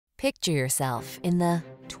Picture yourself in the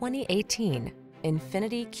 2018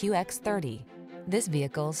 INFINITI QX30. This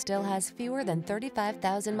vehicle still has fewer than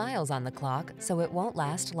 35,000 miles on the clock, so it won't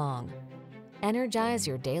last long. Energize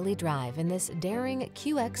your daily drive in this daring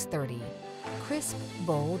QX30. Crisp,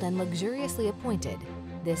 bold, and luxuriously appointed,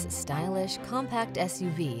 this stylish, compact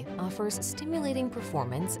SUV offers stimulating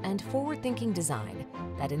performance and forward-thinking design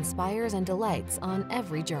that inspires and delights on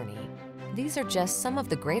every journey. These are just some of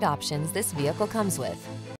the great options this vehicle comes with: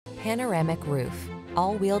 panoramic roof,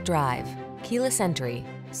 all-wheel drive, keyless entry,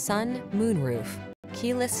 sun, moon roof,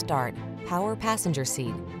 keyless start, power passenger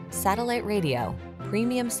seat, satellite radio,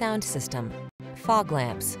 premium sound system, fog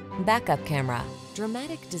lamps, backup camera.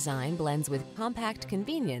 Dramatic design blends with compact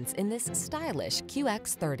convenience in this stylish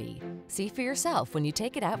QX30. See for yourself when you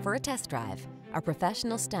take it out for a test drive. Our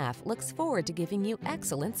professional staff looks forward to giving you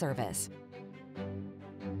excellent service.